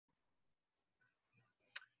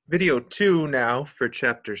Video 2 now for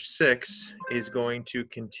chapter 6 is going to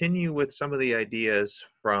continue with some of the ideas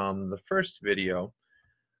from the first video,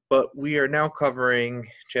 but we are now covering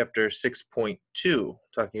chapter 6.2,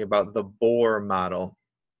 talking about the Bohr model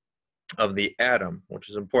of the atom, which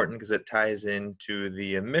is important because it ties into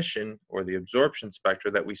the emission or the absorption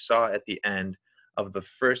spectra that we saw at the end of the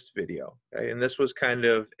first video. Okay? And this was kind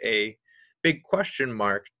of a big question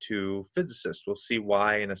mark to physicists. We'll see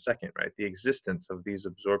why in a second, right? The existence of these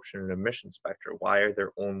absorption and emission spectra. Why are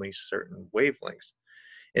there only certain wavelengths?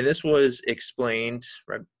 And this was explained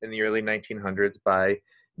right, in the early 1900s by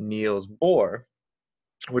Niels Bohr,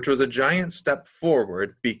 which was a giant step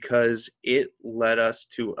forward because it led us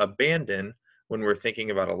to abandon, when we're thinking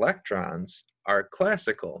about electrons, our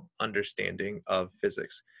classical understanding of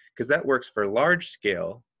physics, because that works for large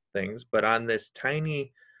scale things, but on this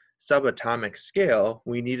tiny subatomic scale,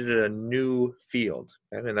 we needed a new field,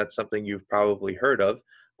 okay? And that's something you've probably heard of,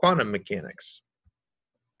 quantum mechanics.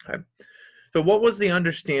 Okay. So what was the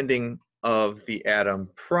understanding of the atom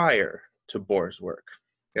prior to Bohr's work?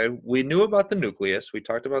 Okay, we knew about the nucleus. We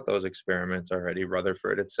talked about those experiments already,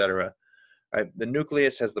 Rutherford, etc. Right? The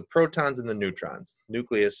nucleus has the protons and the neutrons.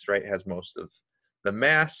 Nucleus, right, has most of the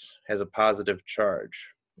mass, has a positive charge.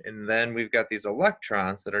 And then we've got these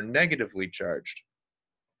electrons that are negatively charged,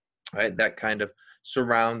 right, that kind of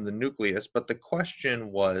surround the nucleus. But the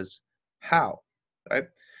question was, how? Right?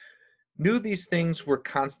 Knew these things were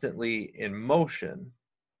constantly in motion,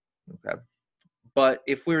 okay? But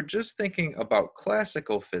if we're just thinking about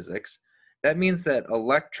classical physics, that means that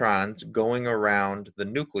electrons going around the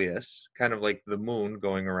nucleus, kind of like the moon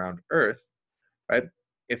going around Earth, right?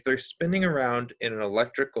 If they're spinning around in an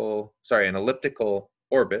elliptical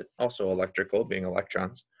orbit, also electrical, being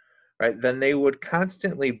electrons, right, then they would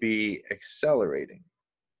constantly be accelerating.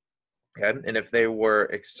 Okay? And if they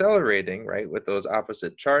were accelerating, right, with those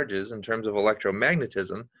opposite charges in terms of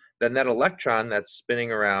electromagnetism, then that electron that's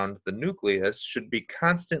spinning around the nucleus should be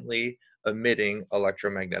constantly emitting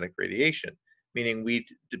electromagnetic radiation, meaning we'd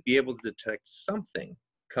be able to detect something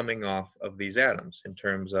coming off of these atoms in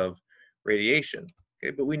terms of radiation.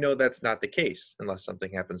 Okay? But we know that's not the case unless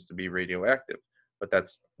something happens to be radioactive. But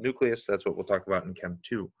that's nucleus, that's what we'll talk about in Chem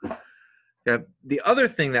 2. Now, the other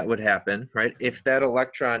thing that would happen, right, if that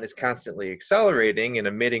electron is constantly accelerating and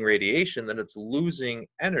emitting radiation, then it's losing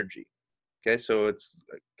energy. Okay, so it's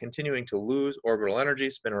continuing to lose orbital energy,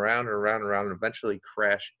 spin around and around and around, and eventually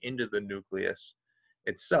crash into the nucleus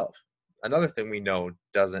itself. Another thing we know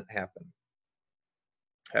doesn't happen.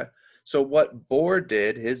 Okay, so what Bohr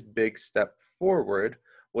did, his big step forward,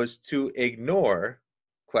 was to ignore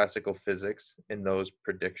classical physics in those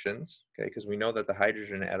predictions, okay, because we know that the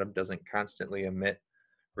hydrogen atom doesn't constantly emit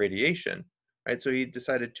radiation, right? So he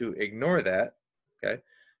decided to ignore that, okay,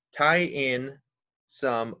 tie in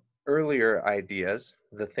some earlier ideas,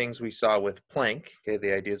 the things we saw with Planck, okay,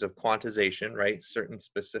 the ideas of quantization, right, certain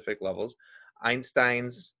specific levels,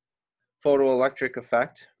 Einstein's photoelectric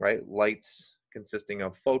effect, right, lights consisting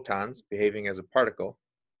of photons behaving as a particle,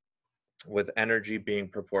 with energy being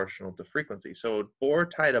proportional to frequency. So Bohr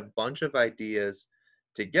tied a bunch of ideas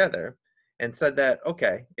together and said that,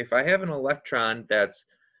 okay, if I have an electron that's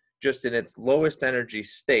just in its lowest energy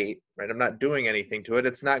state, right, I'm not doing anything to it,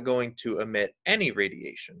 it's not going to emit any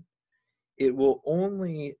radiation. It will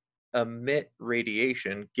only emit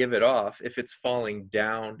radiation, give it off, if it's falling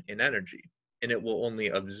down in energy. And it will only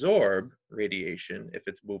absorb radiation if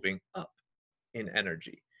it's moving up in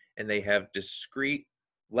energy. And they have discrete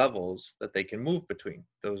levels that they can move between.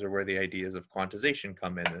 Those are where the ideas of quantization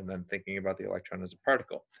come in, and then thinking about the electron as a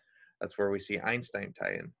particle. That's where we see Einstein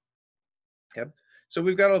tie in. Okay? So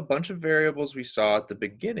we've got a bunch of variables we saw at the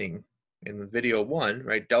beginning in video 1,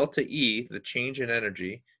 right? Delta E, the change in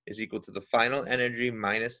energy, is equal to the final energy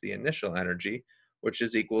minus the initial energy, which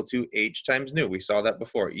is equal to h times nu. We saw that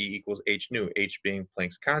before, E equals h nu, h being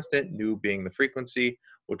Planck's constant, nu being the frequency,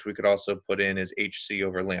 which we could also put in as hc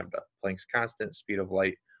over lambda, Planck's constant, speed of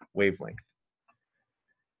light, wavelength.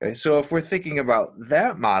 Okay, so if we're thinking about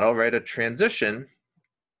that model, right, a transition,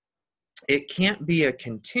 it can't be a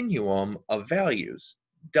continuum of values.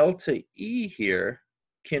 Delta E here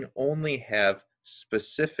can only have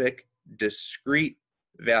specific, discrete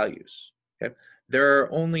values. Okay? There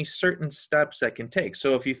are only certain steps that can take.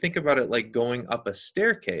 So if you think about it like going up a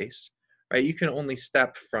staircase, right, you can only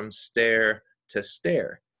step from stair to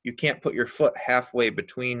stair. You can't put your foot halfway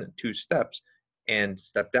between two steps and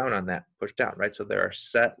step down on that, push down, right? So there are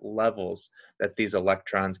set levels that these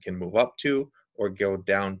electrons can move up to or go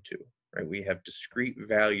down to. Right? We have discrete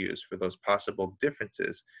values for those possible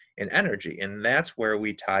differences in energy, and that's where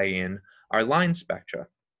we tie in our line spectra.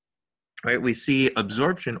 right? We see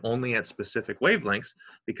absorption only at specific wavelengths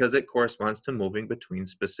because it corresponds to moving between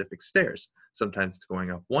specific stairs. Sometimes it's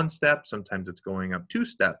going up one step, sometimes it's going up two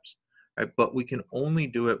steps, right? But we can only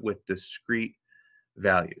do it with discrete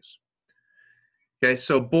values. Okay,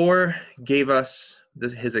 so Bohr gave us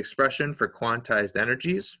his expression for quantized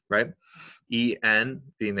energies, right? En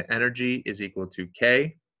being the energy is equal to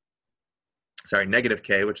negative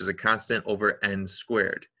K, which is a constant over n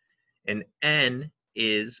squared. And n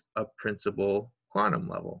is a principal quantum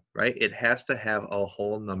level, right? It has to have a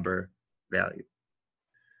whole number value.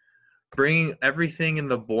 Bringing everything in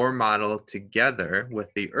the Bohr model together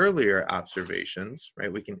with the earlier observations,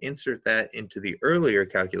 right? We can insert that into the earlier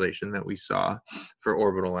calculation that we saw for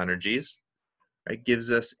orbital energies. It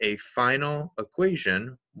gives us a final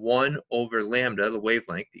equation, 1 over lambda, the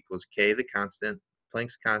wavelength, equals k, the constant,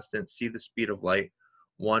 Planck's constant, c, the speed of light,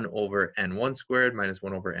 1 over n1 squared minus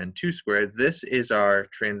 1 over n2 squared. This is our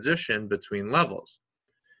transition between levels.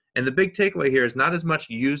 And the big takeaway here is not as much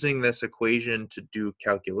using this equation to do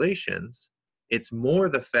calculations. It's more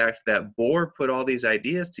the fact that Bohr put all these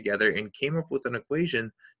ideas together and came up with an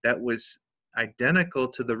equation that was identical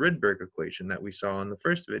to the Rydberg equation that we saw in the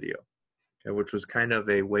first video, which was kind of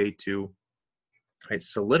a way to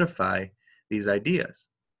solidify these ideas.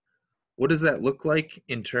 What does that look like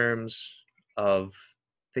in terms of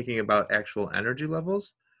thinking about actual energy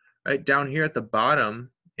levels? Right down here at the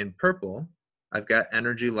bottom in purple, I've got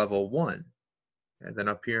energy level 1. And then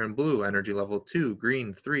up here in blue, energy level 2,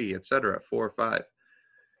 green 3, etc., 4, 5.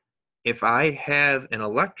 If I have an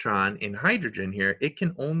electron in hydrogen here, it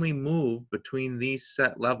can only move between these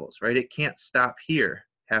set levels, right? It can't stop here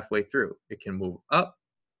halfway through. It can move up,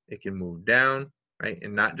 it can move down, right?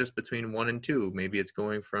 And not just between 1 and 2. Maybe it's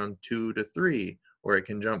going from 2 to 3, or it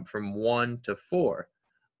can jump from 1 to 4.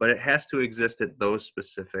 But it has to exist at those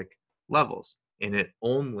specific levels, and it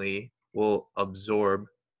only will absorb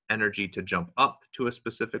energy to jump up to a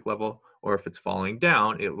specific level, or if it's falling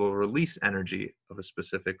down, it will release energy of a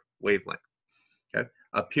specific wavelength. Okay.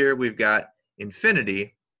 Up here we've got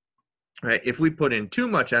infinity. Right? If we put in too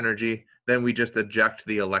much energy, then we just eject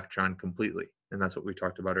the electron completely. And that's what we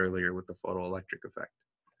talked about earlier with the photoelectric effect.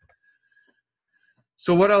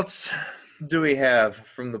 So what else do we have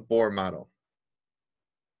from the Bohr model?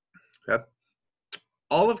 Okay.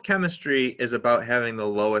 All of chemistry is about having the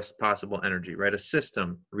lowest possible energy, right? A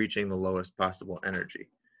system reaching the lowest possible energy.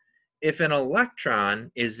 If an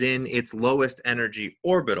electron is in its lowest energy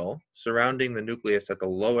orbital, surrounding the nucleus at the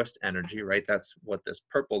lowest energy, right? That's what this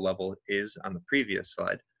purple level is on the previous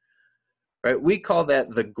slide, right? We call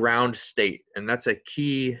that the ground state, and that's a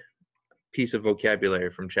key piece of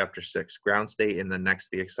vocabulary from chapter 6, ground state, and then next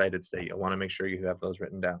the excited state. You'll want to make sure you have those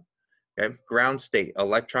written down. Okay, ground state,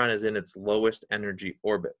 electron is in its lowest energy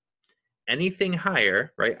orbit. Anything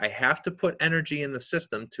higher, right, I have to put energy in the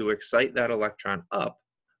system to excite that electron up,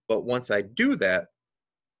 but once I do that,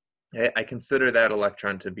 I consider that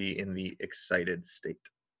electron to be in the excited state.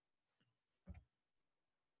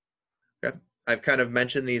 Okay, I've kind of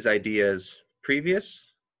mentioned these ideas previous,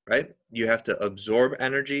 right? You have to absorb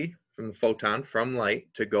energy from the photon, from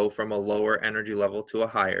light, to go from a lower energy level to a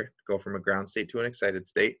higher, go from a ground state to an excited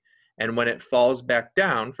state. And when it falls back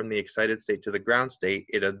down from the excited state to the ground state,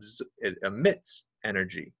 it emits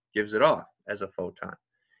energy, gives it off as a photon.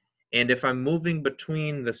 And if I'm moving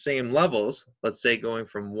between the same levels, let's say going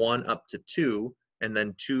from 1 up to 2, and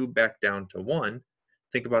then 2 back down to 1,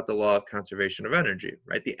 think about the law of conservation of energy,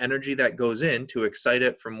 right? The energy that goes in to excite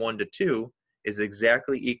it from 1 to 2 is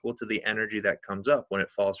exactly equal to the energy that comes up when it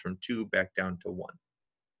falls from 2 back down to 1.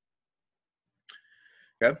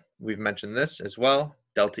 Okay, we've mentioned this as well.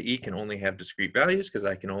 Delta E can only have discrete values because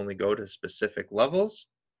I can only go to specific levels,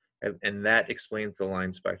 and that explains the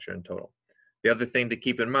line spectra in total. The other thing to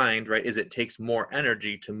keep in mind, right, is it takes more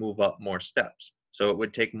energy to move up more steps. So it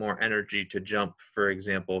would take more energy to jump, for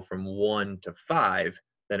example, from 1 to 5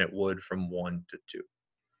 than it would from 1 to 2.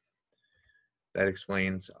 That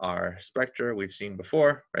explains our spectra we've seen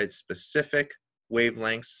before, right? Specific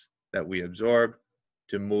wavelengths that we absorb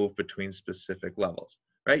to move between specific levels,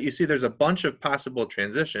 right? You see there's a bunch of possible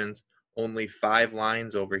transitions, only 5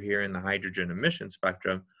 lines over here in the hydrogen emission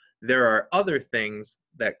spectrum. There are other things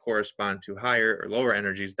that correspond to higher or lower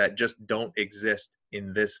energies that just don't exist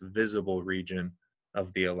in this visible region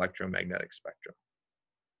of the electromagnetic spectrum.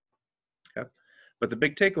 Okay? But the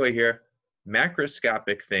big takeaway here,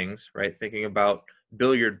 macroscopic things, right? Thinking about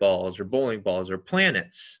billiard balls or bowling balls or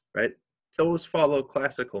planets, right? Those follow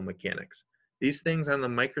classical mechanics. These things on the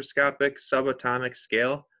microscopic subatomic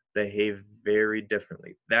scale behave very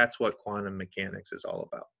differently. That's what quantum mechanics is all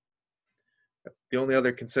about. The only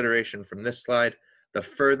other consideration from this slide, The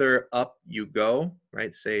further up you go,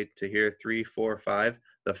 right, say to here 3, 4, 5,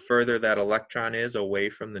 the further that electron is away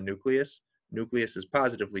from the nucleus. Nucleus is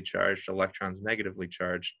positively charged, electron's negatively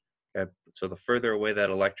charged. Okay? So the further away that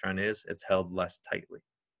electron is, it's held less tightly.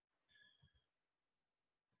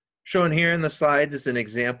 Shown here in the slides is an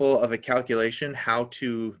example of a calculation, how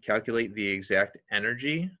to calculate the exact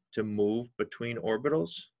energy to move between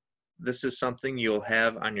orbitals. This is something you'll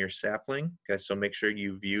have on your sapling. Okay, so make sure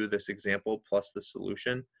you view this example plus the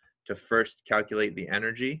solution to first calculate the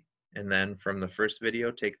energy, and then from the first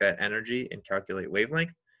video, take that energy and calculate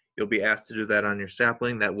wavelength. You'll be asked to do that on your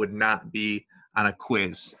sapling. That would not be on a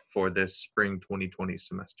quiz for this spring 2020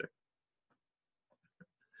 semester.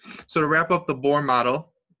 So to wrap up the Bohr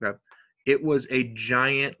model, okay, it was a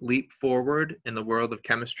giant leap forward in the world of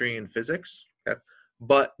chemistry and physics. Okay?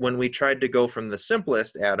 But when we tried to go from the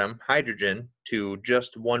simplest atom, hydrogen, to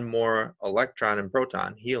just one more electron and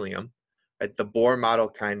proton, helium, right, the Bohr model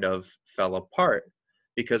kind of fell apart,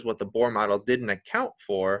 because what the Bohr model didn't account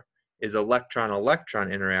for is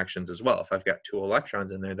electron-electron interactions as well. If I've got two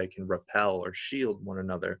electrons in there, they can repel or shield one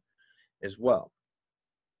another as well.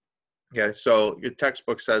 Okay, so your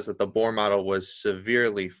textbook says that the Bohr model was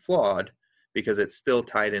severely flawed because it still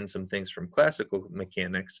tied in some things from classical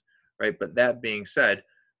mechanics, right? But that being said,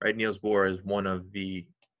 right, Niels Bohr is one of the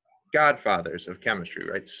godfathers of chemistry,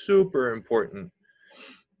 right? Super important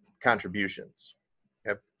contributions.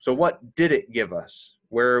 Okay, so what did it give us?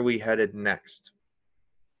 Where are we headed next?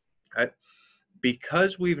 Right?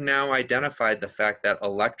 Because we've now identified the fact that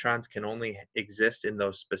electrons can only exist in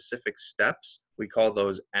those specific steps, we call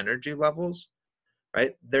those energy levels,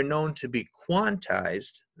 right? They're known to be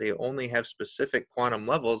quantized. They only have specific quantum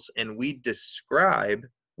levels, and we describe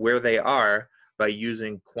where they are by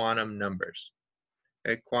using quantum numbers.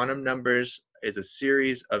 Okay? Quantum numbers is a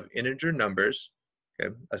series of integer numbers,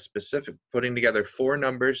 okay? Putting together 4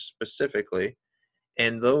 numbers specifically,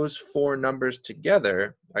 and those 4 numbers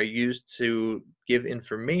together are used to give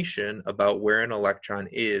information about where an electron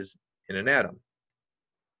is in an atom.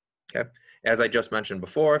 Okay? As I just mentioned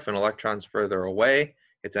before, if an electron's further away,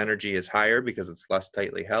 its energy is higher because it's less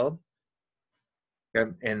tightly held. Okay?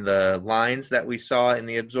 And the lines that we saw in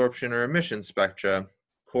the absorption or emission spectra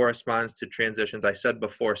corresponds to transitions, I said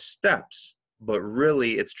before, steps, but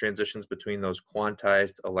really it's transitions between those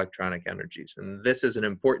quantized electronic energies. And this is an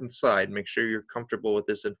important slide. Make sure you're comfortable with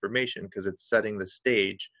this information because it's setting the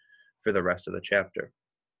stage for the rest of the chapter.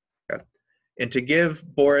 Okay. And to give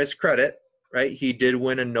Bohr credit, right, he did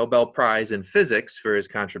win a Nobel Prize in physics for his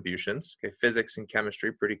contributions. Okay, physics and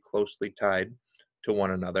chemistry pretty closely tied to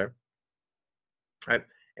one another. Right?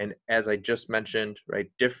 And as I just mentioned, right,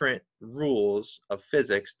 different rules of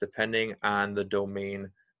physics depending on the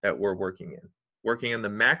domain that we're working in. Working on the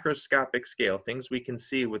macroscopic scale, things we can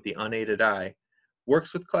see with the unaided eye,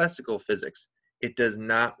 works with classical physics. It does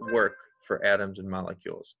not work for atoms and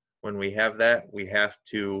molecules. When we have that, we have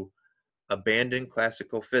to abandon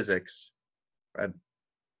classical physics, right,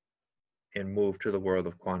 and move to the world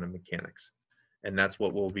of quantum mechanics. And that's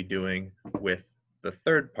what we'll be doing with the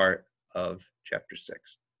third part of chapter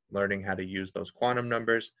 6, learning how to use those quantum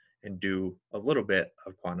numbers and do a little bit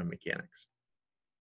of quantum mechanics.